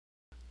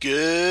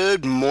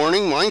Good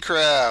morning,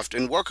 Minecraft,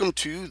 and welcome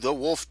to the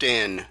Wolf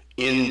Den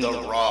in the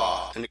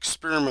Raw, an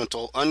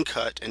experimental,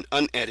 uncut, and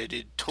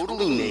unedited,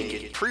 totally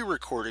naked,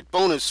 pre-recorded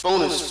bonus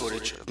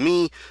footage of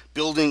me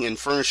building and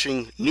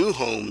furnishing new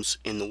homes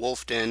in the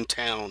Wolf Den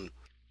town.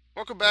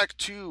 Welcome back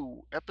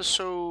to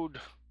episode,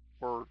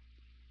 or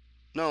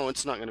no,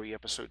 it's not going to be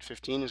episode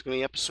 15, it's going to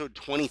be episode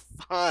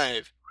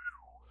 25.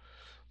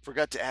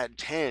 Forgot to add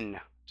 10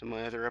 to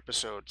my other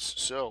episodes.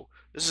 So,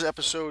 this is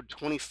episode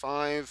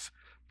 25.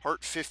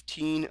 Part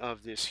 15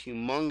 of this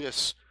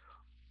humongous,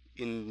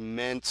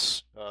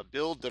 immense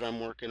build that I'm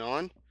working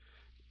on.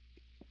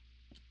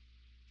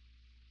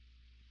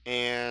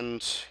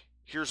 And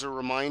here's a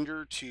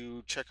reminder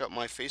to check out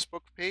my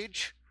Facebook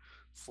page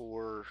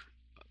for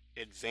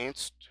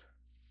advanced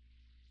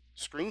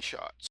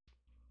screenshots.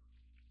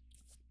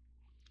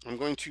 I'm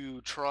going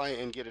to try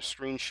and get a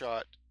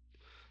screenshot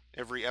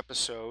every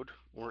episode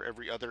or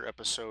every other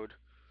episode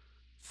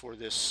for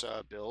this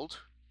build.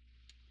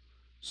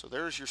 So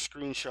there's your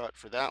screenshot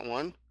for that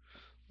one.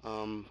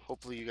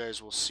 Hopefully you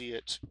guys will see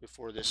it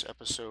before this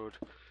episode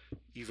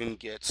even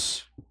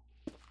gets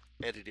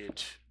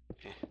edited.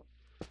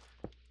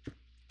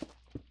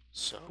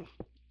 So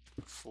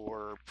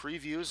for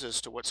previews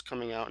as to what's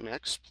coming out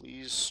next,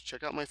 please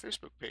check out my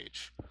Facebook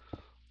page.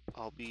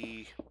 I'll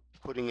be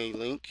putting a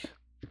link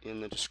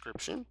in the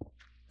description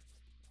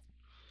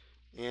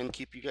and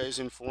keep you guys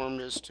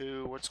informed as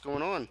to what's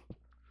going on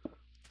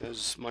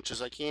as much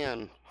as I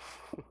can.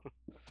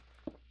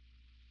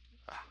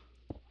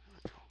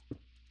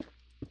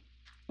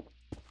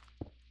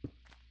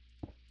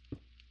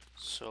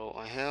 So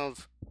I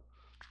have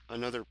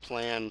another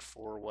plan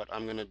for what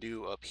I'm going to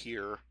do up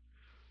here,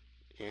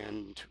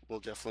 and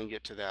we'll definitely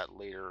get to that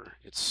later.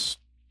 It's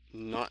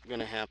not going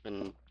to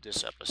happen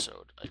this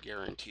episode, I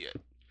guarantee it.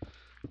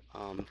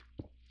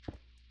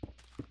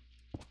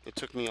 It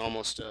took me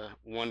almost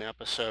one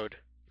episode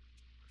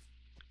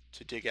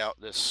to dig out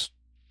this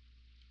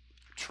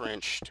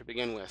trench to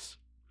begin with.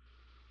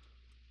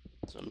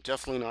 So I'm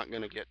definitely not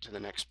going to get to the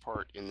next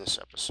part in this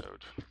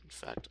episode. In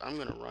fact, I'm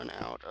going to run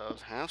out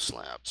of half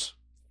slabs.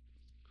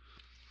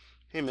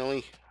 Hey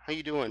Millie, how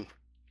you doing?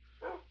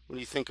 What do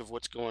you think of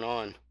what's going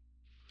on?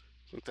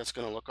 Think that's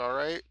going to look all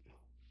right?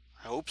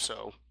 I hope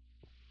so.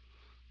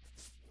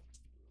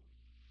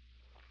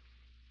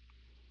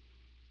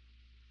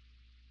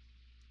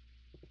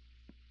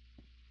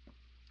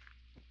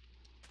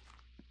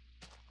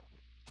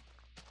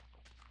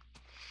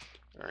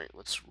 Alright,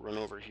 let's run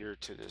over here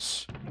to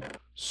this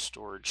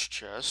storage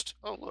chest.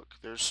 Oh look,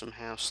 there's some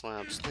half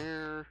slabs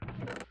there.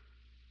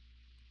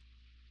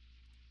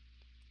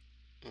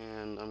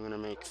 And I'm going to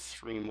make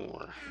three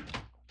more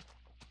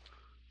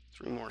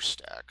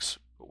stacks.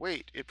 But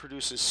wait, it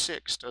produces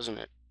 6, doesn't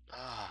it?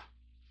 Ah.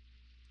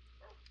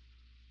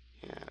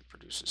 Yeah, it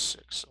produces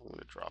 6. So I'm going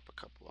to drop a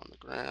couple on the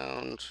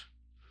ground.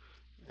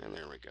 And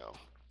there we go.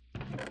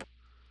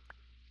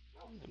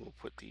 And then we'll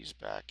put these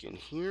back in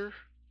here.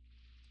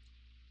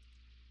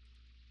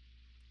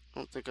 I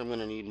don't think I'm going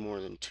to need more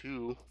than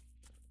 2.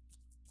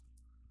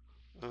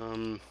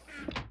 Why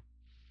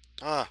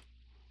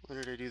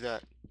did I do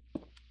that?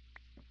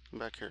 Come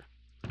back here.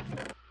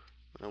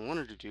 What I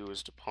wanted to do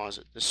is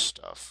deposit this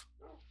stuff,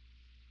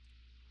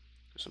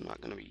 because I'm not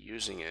going to be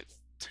using it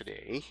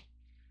today.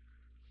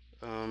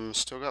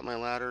 Still got my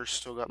ladder,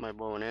 still got my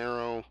bow and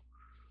arrow.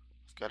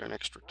 I've got an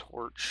extra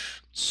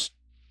torch.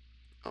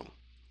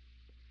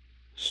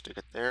 Stick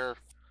it there.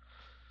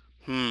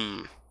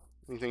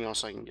 Anything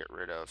else I can get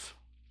rid of?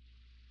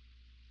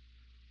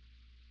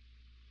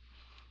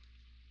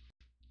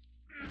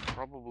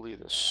 Probably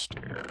the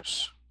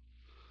stairs.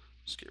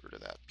 Let's get rid of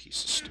that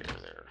piece of stair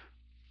there.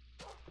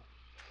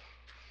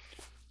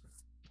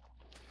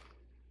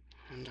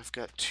 And I've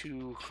got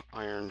 2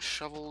 iron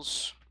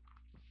shovels.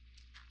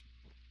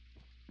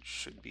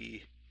 Should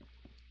be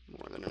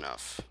more than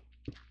enough.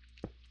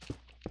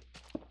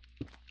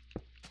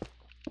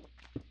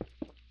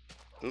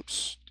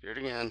 Oops, did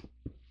it again.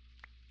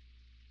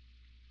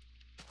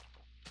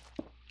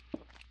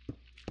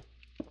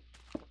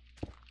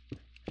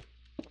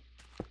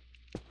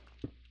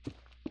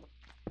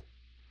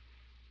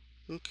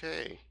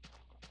 Okay.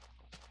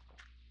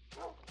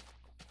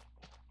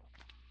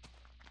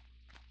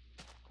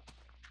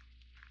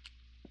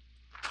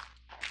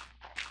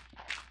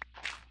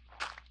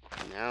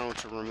 Now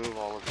to remove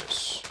all of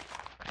this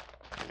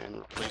and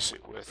replace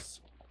it with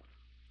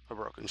a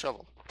broken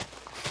shovel.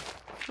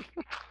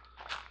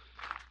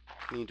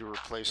 Need to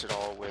replace it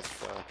all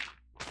with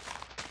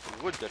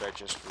the wood that I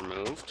just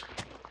removed.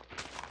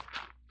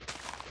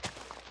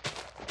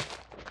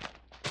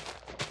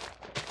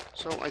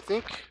 So I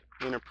think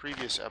in a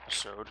previous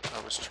episode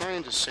I was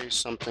trying to say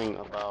something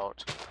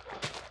about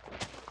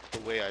the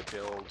way I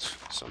build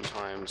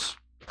sometimes.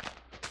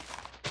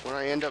 What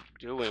I end up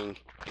doing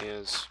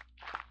is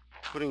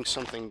putting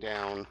something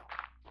down,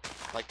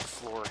 like the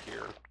floor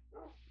here.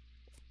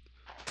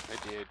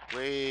 I did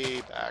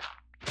way back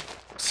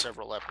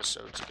several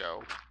episodes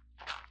ago,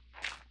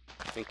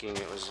 thinking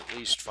it was at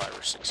least 5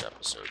 or 6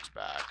 episodes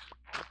back.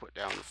 I put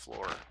down the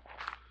floor.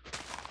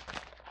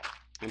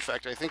 In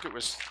fact, I think it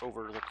was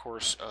over the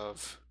course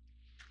of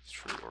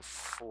 3 or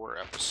 4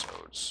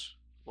 episodes.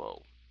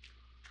 Whoa.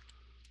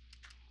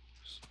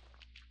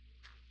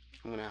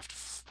 I'm going to have to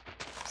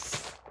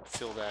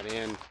fill that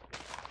in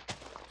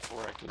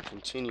before I can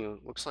continue.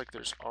 Looks like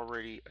there's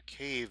already a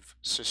cave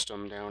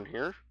system down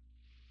here.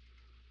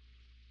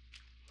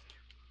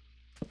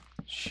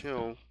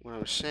 So, what I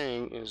was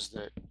saying is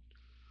that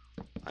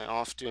I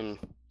often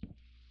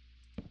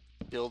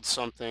build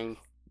something,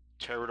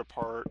 tear it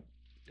apart,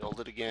 build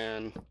it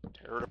again,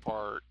 tear it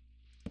apart,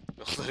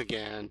 build it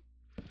again.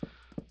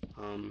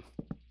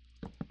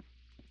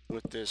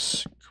 With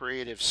this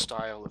creative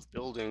style of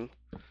building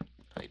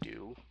I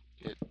do,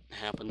 it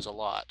happens a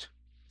lot.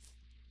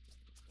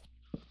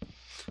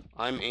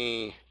 I'm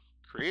a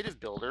creative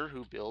builder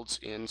who builds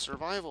in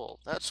survival.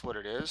 That's what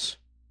it is.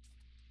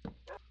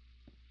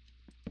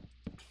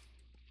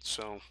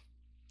 So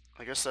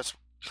I guess that's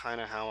kind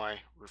of how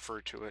I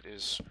refer to it,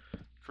 is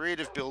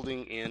creative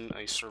building in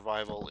a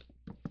survival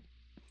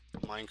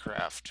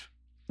Minecraft.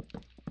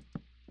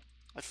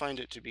 I find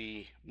it to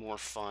be more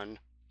fun,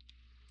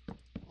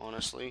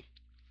 honestly.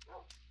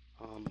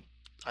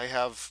 I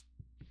have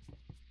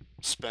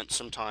spent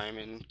some time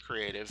in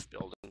creative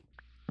building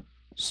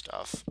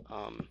stuff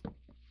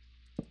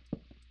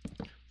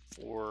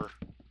for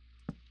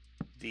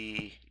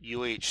the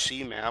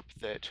UHC map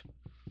that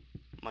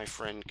my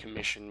friend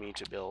commissioned me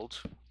to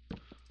build.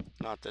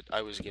 Not that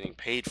I was getting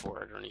paid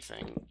for it or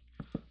anything,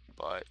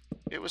 but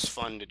it was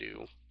fun to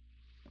do.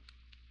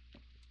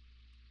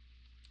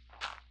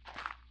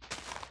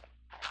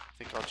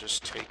 I think I'll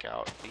just take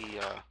out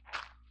the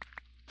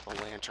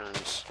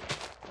lanterns,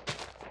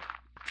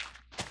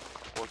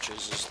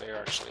 torches as they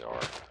actually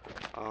are.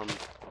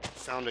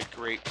 Found a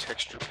great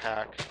texture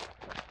pack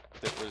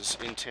that was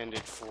intended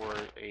for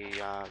a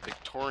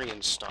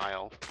Victorian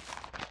style.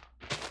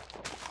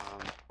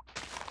 I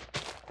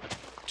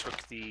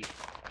took the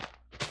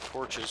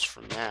torches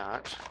from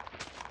that.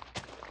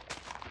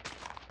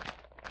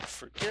 I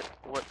forget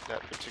what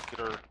that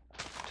particular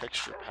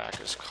texture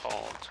pack is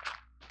called.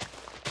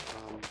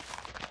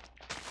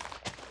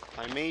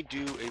 I may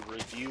do a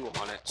review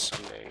on it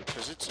someday,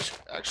 because it's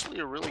actually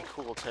a really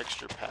cool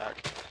texture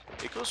pack.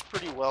 It goes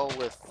pretty well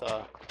with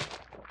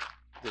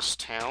this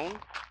town,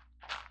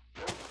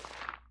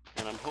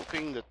 and I'm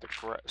hoping that the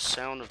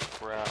sound of the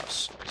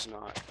grass is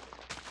not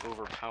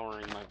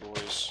overpowering my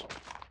voice.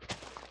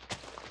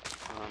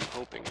 I'm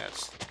hoping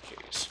that's the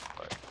case,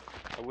 but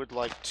I would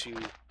like to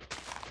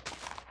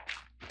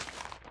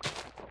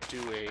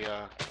do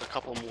a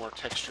couple more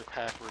texture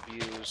pack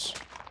reviews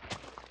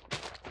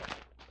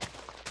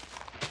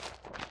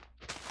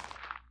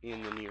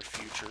in the near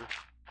future.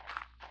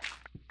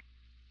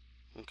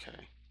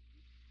 Okay,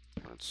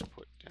 let's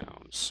put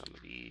down some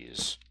of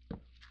these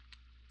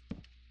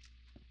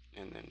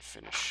and then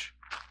finish.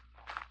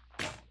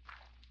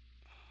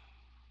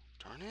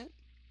 Darn it.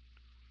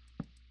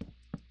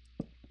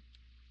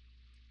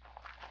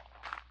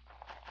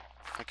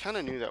 I kind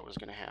of knew that was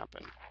going to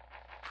happen.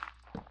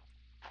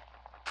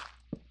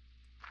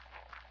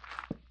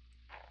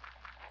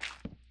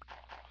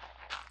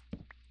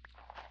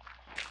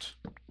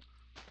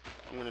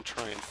 I'm going to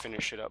try and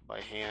finish it up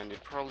by hand.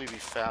 It'd probably be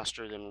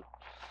faster than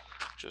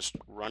just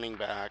running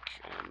back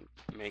and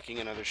making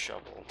another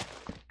shovel.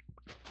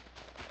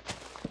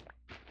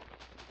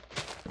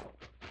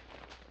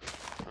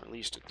 Or at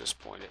least at this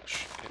point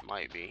it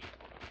might be.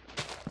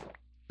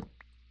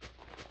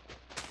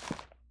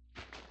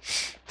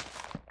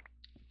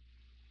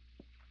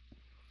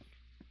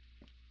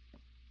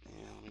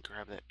 Yeah, let me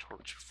grab that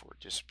torch before it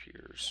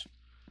disappears.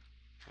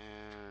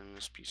 And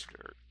this piece of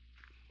dirt.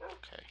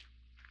 Okay.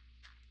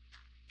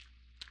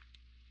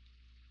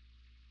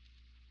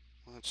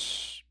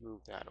 Let's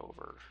move that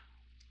over,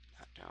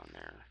 that down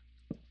there.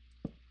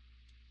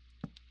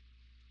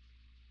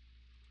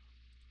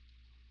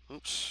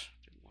 Oops,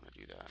 didn't want to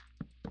do that.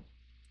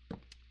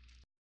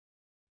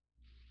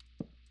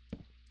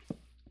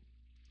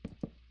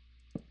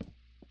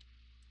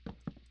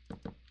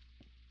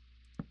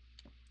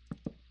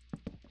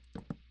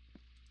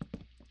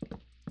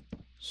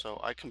 So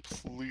I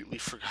completely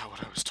forgot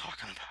what I was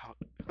talking about.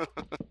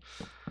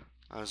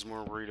 I was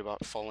more worried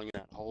about falling in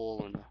that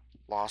hole and the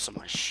loss of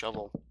my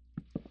shovel.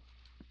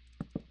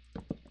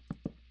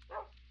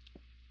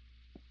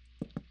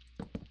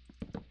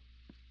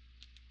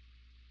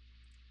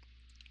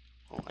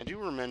 Well, I do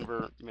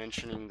remember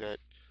mentioning that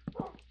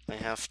I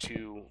have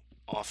to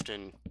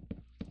often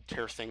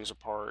tear things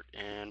apart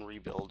and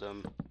rebuild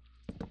them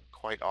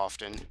quite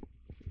often.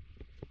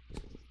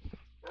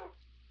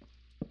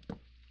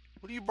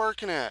 What are you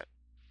barking at?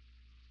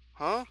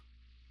 Huh?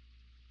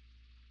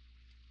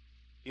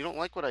 You don't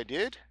like what I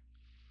did?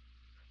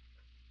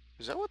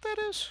 Is that what that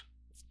is?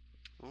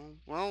 Oh,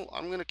 well,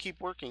 I'm going to keep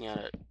working at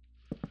it.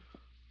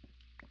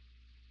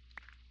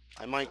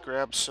 I might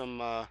grab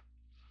some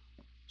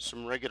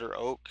regular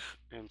oak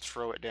and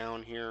throw it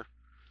down here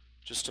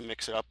just to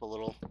mix it up a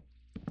little.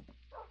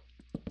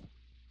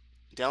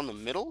 Down the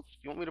middle?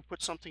 You want me to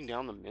put something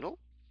down the middle?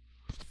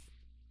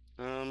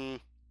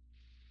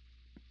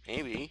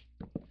 Maybe.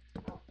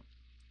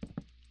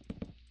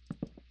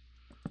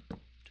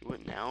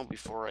 now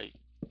before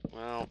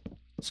well,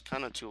 it's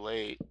kind of too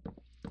late.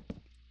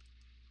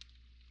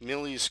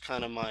 Millie's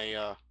kind of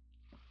my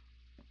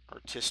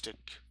artistic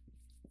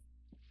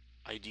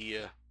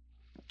idea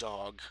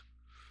dog,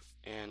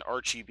 and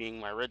Archie being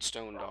my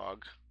redstone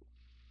dog.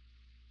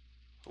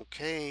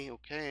 Okay.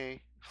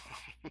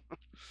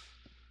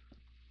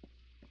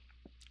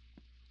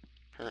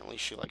 Apparently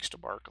she likes to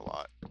bark a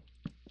lot.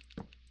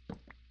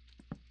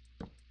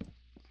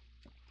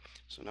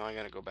 So now I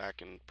gotta go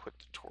back and put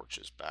the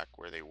torches back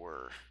where they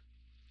were.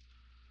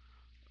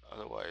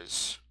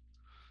 Otherwise,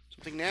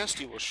 something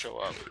nasty will show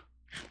up.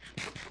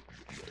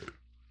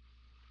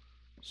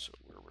 So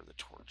where were the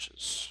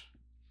torches?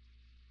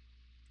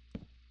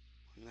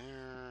 One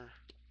there.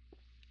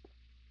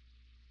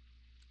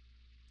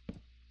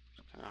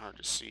 It's kind of hard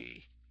to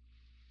see.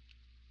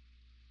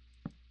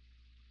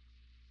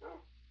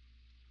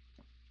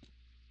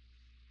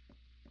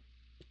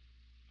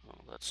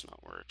 Oh, that's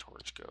not where a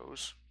torch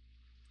goes.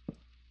 It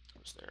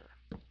goes there.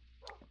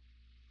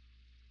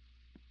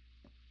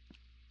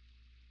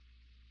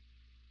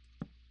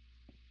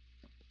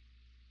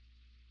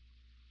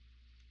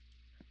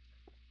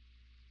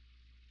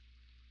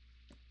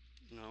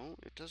 No,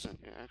 it doesn't.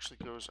 It actually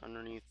goes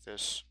underneath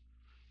this,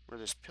 where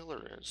this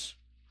pillar is.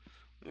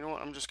 You know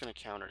what? I'm just going to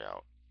count it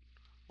out.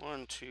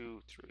 1,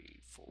 2, 3,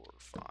 4,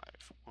 5.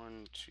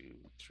 1, 2,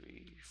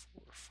 3,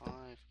 4, 5.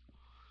 2,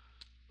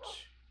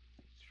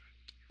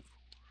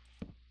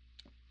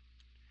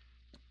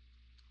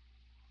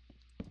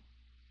 3,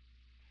 4,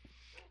 5.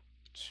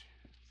 2,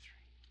 3,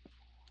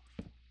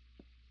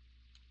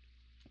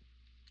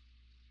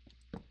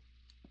 4.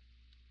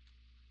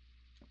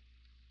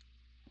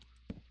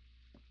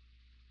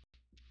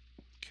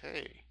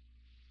 Okay.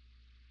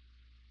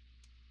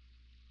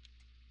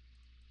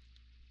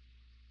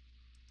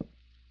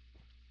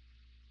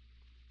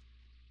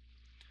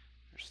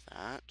 There's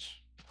that.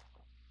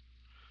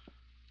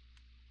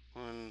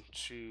 1,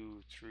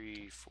 2,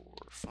 3, 4,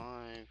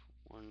 5.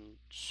 1,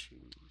 2,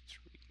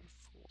 3,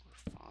 4,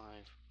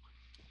 5.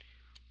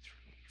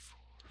 3, 4,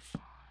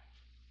 5.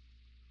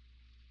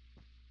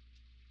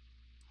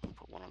 I'll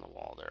put one on the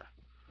wall there.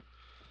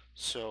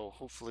 So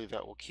hopefully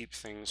that will keep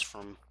things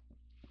from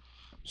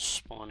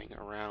spawning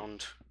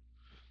around.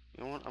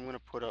 You know what? I'm going to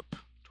put up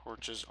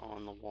torches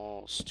on the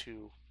walls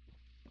too.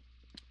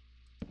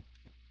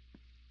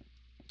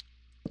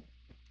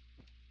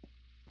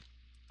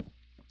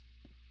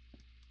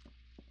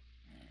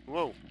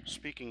 Whoa,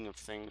 speaking of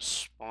things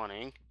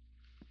spawning,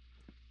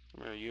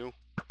 come here, you.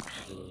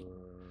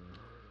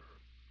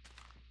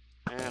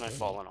 And I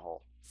fall in a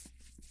hole.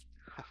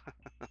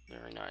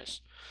 Very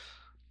nice.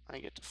 I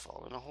get to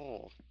fall in a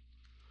hole.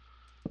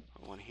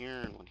 One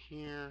here and one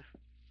here.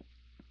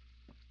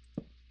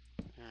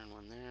 There and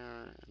one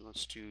there. And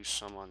let's do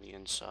some on the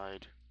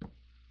inside.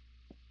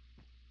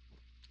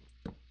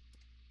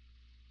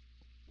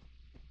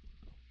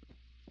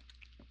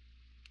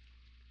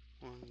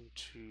 One,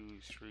 2,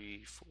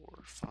 3,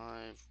 4,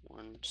 5.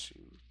 1,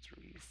 2,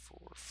 3, 4,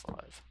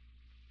 5.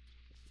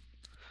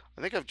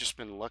 I think I've just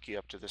been lucky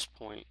up to this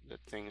point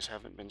that things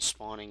haven't been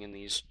spawning in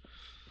these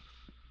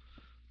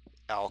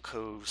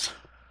alcoves,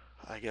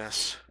 I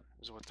guess,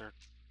 is what they're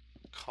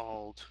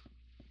called.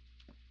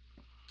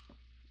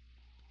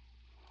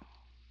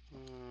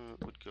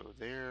 It would go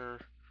there,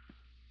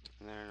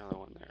 and then another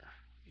one there.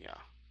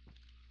 Yeah.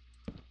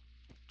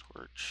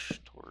 Torch,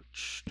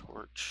 torch,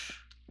 torch.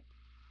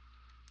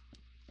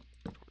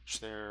 Torch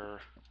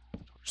there,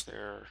 torch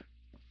there,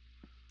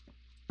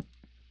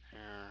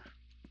 there.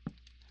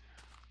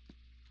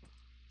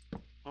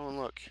 Oh, and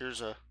look,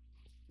 here's a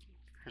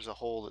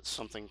hole that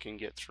something can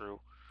get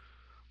through.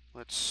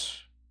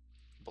 Let's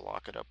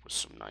block it up with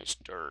some nice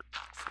dirt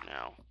for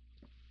now.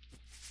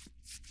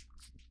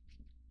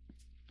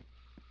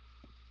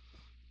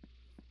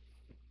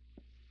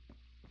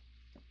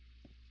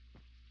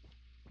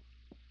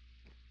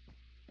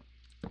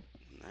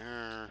 And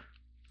there,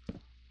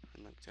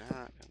 and like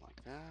that, and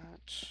like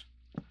that.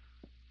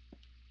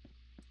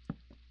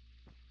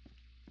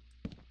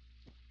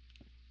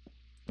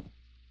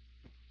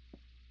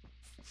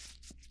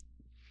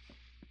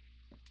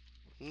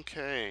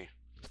 Okay.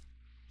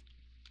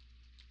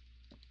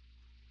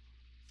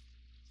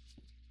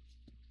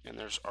 And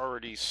there's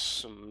already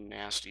some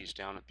nasties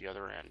down at the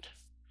other end.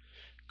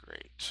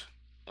 Great.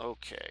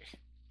 Okay.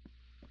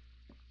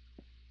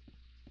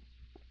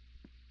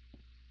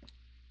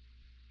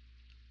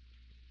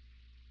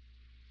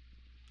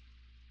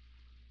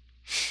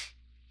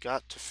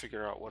 Got to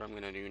figure out what I'm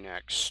going to do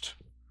next.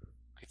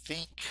 I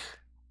think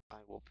I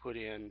will put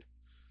in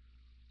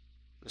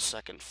the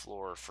second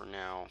floor for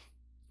now.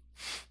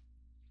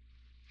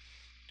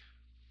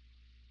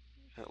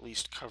 At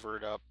least cover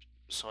it up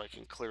so I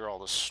can clear all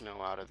the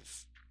snow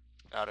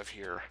out of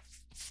here.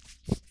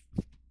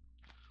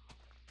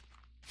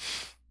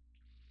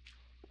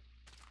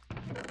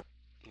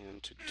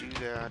 And to do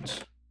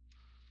that,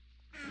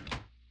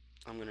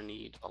 I'm going to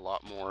need a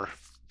lot more.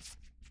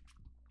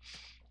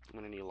 I'm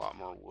going to need a lot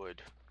more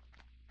wood.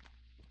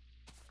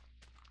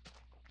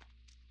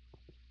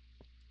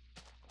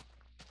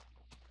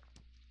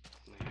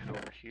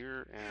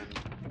 here and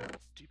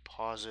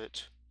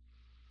deposit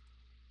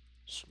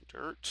some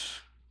dirt.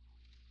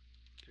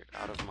 Get it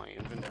out of my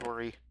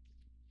inventory.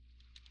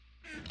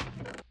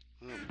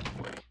 Oh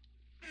boy.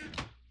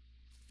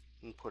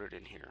 And put it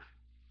in here.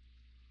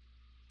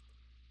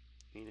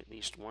 Need at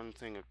least one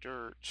thing of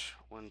dirt,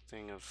 one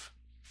thing of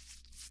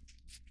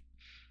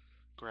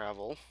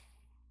gravel.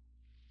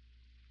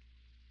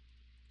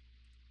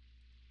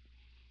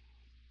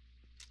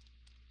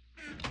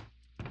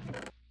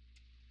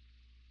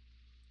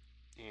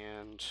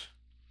 And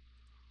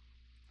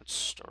let's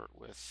start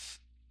with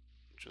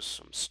just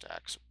some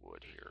stacks of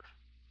wood here.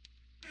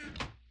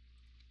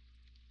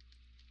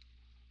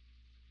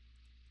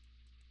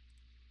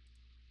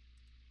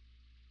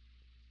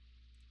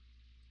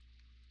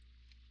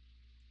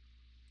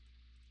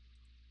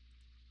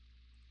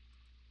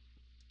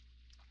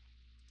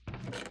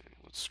 Okay,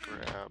 let's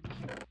grab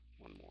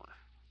one more.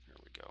 There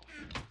we go.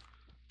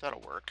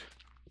 That'll work.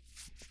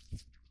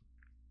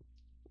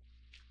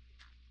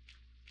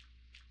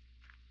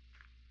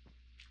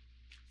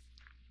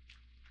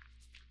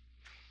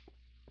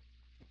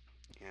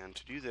 And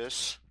to do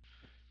this,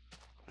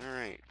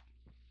 alright,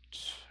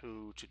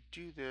 so to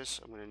do this,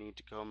 I'm going to need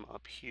to come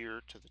up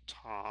here to the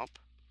top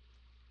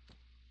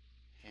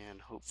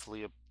and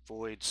hopefully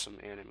avoid some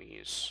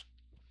enemies.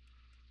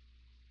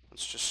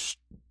 Let's just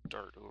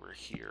start over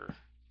here.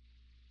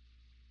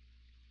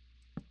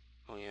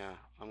 Oh yeah,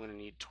 I'm going to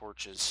need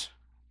torches.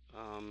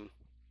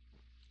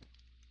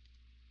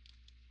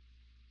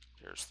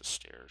 There's the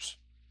stairs.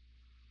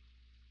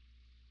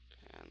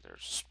 And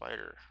there's a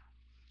spider.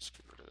 Let's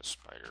get rid of the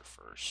spider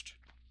first.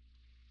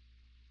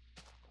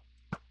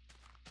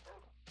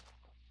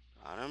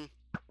 Got him.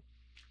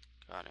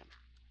 Got him.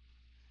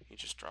 He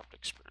just dropped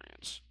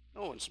experience.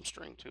 Oh, and some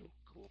string too.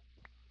 Cool.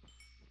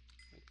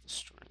 Like the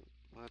string.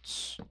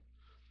 Let's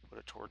put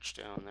a torch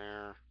down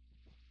there.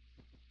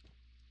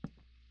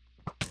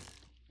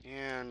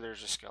 And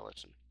there's a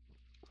skeleton.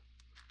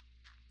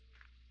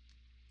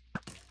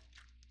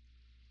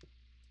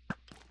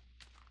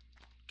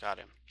 Got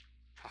him.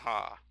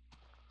 Haha.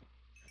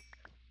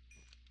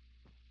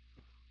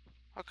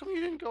 How come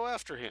you didn't go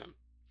after him?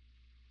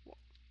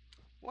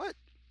 What?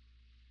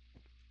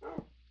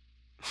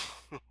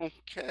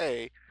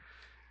 Okay.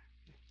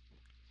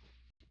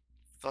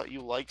 Thought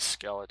you liked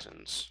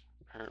skeletons.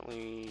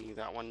 Apparently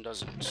that one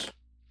doesn't.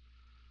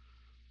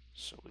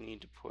 So we need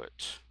to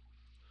put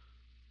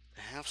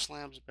the half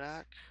slabs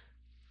back.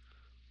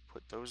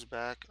 Put those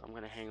back. I'm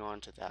going to hang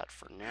on to that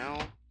for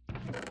now.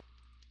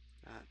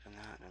 That and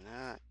that and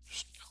that.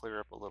 Just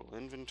clear up a little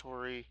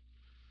inventory.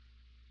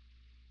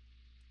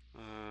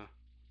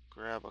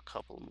 Grab a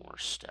couple more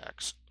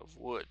stacks of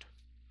wood.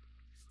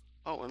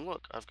 Oh, and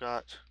look, I've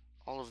got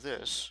all of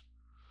this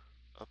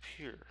up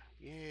here.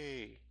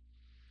 Yay!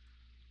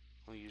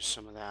 I'll use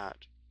some of that.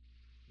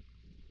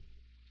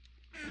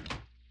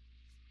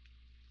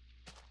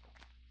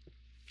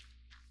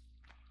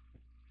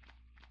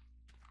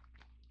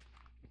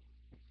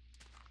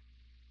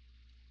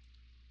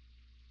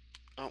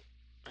 Oh,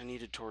 I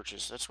needed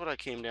torches. That's what I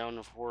came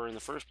down for in the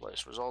first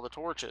place, was all the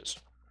torches.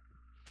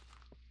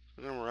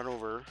 I'm gonna run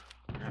over,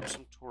 grab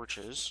some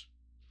torches.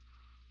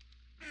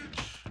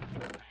 Which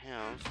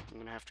I'm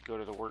gonna have to go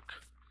to the work.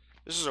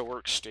 This is a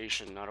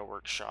workstation, not a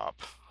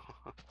workshop.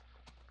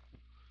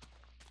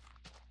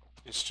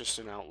 It's just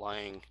an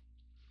outlying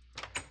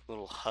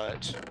little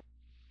hut.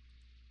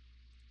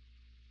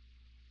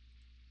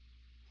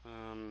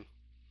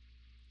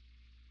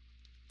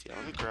 Yeah,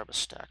 let me grab a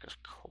stack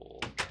of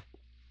coal.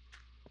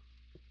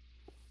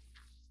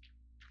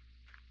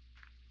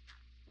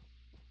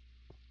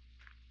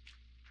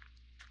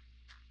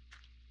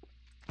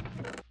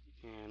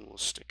 And we'll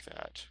stick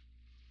that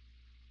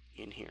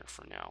in here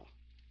for now.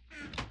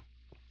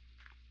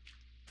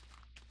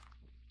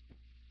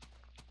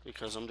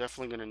 Because I'm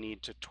definitely going to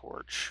need to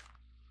torch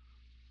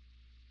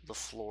the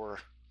floor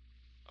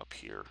up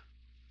here.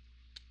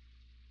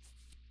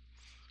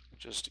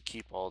 Just to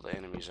keep all the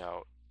enemies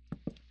out.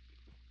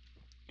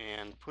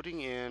 And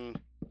putting in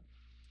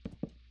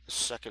the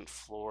second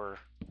floor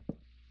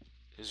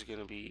is going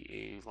to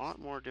be a lot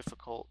more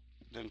difficult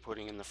than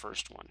putting in the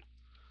first one.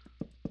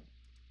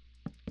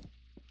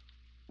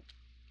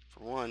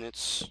 For one,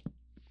 it's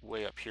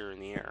way up here in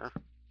the air.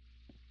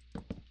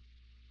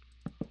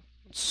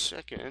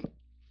 Second,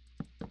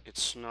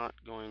 it's not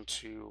going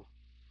to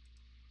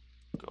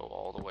go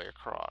all the way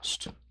across.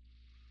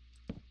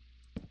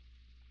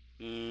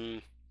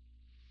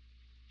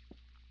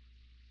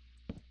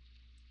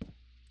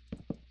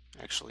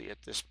 Actually,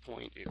 at this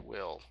point, it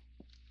will.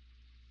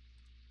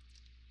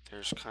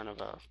 There's kind of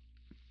a...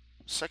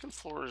 Second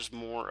floor is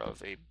more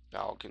of a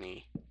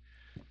balcony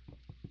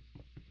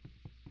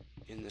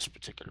in this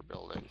particular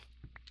building.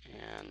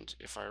 And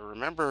if I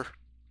remember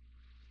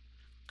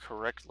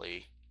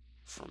correctly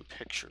from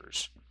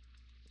pictures,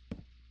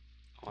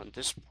 on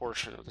this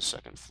portion of the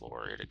second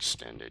floor, it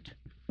extended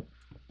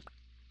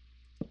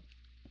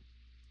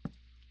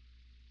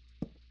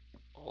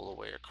all the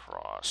way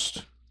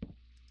across.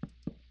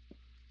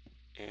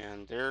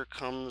 And there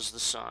comes the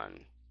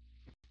sun.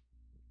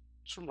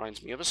 This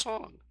reminds me of a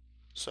song.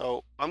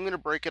 So I'm going to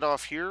break it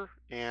off here,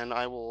 and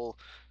I will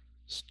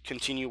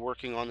continue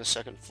working on the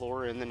second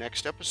floor in the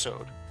next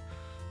episode.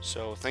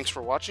 So thanks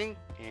for watching,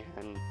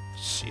 and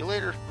see you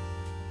later.